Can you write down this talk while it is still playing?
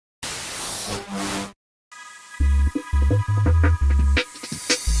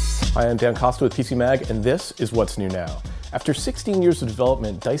Hi, I'm Dan Costa with PCMag, and this is what's new now. After 16 years of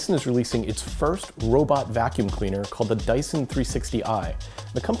development, Dyson is releasing its first robot vacuum cleaner called the Dyson 360i.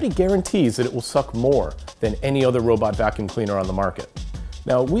 The company guarantees that it will suck more than any other robot vacuum cleaner on the market.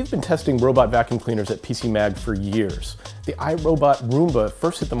 Now, we've been testing robot vacuum cleaners at PCMag for years. The iRobot Roomba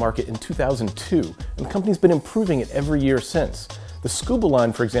first hit the market in 2002, and the company's been improving it every year since. The Scuba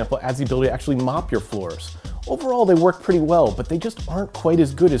line, for example, adds the ability to actually mop your floors. Overall, they work pretty well, but they just aren't quite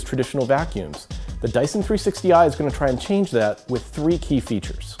as good as traditional vacuums. The Dyson 360i is going to try and change that with 3 key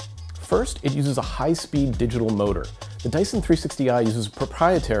features. First, it uses a high-speed digital motor. The Dyson 360i uses a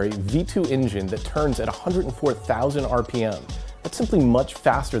proprietary V2 engine that turns at 104,000 RPM. That's simply much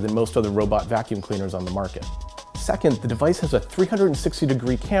faster than most other robot vacuum cleaners on the market. Second, the device has a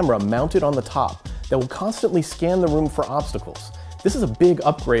 360-degree camera mounted on the top that will constantly scan the room for obstacles. This is a big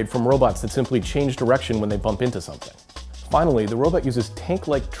upgrade from robots that simply change direction when they bump into something. Finally, the robot uses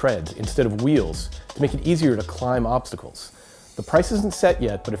tank-like treads instead of wheels to make it easier to climb obstacles. The price isn't set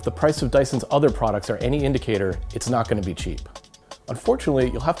yet, but if the price of Dyson's other products are any indicator, it's not going to be cheap. Unfortunately,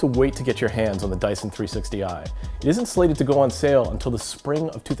 you'll have to wait to get your hands on the Dyson 360i. It isn't slated to go on sale until the spring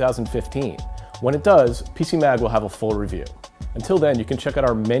of 2015. When it does, PCMag will have a full review. Until then, you can check out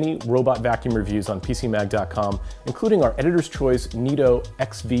our many robot vacuum reviews on PCMag.com, including our Editor's Choice Neato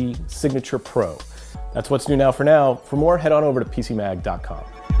XV Signature Pro. That's what's new now for now. For more, head on over to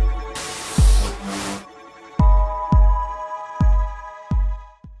PCMag.com.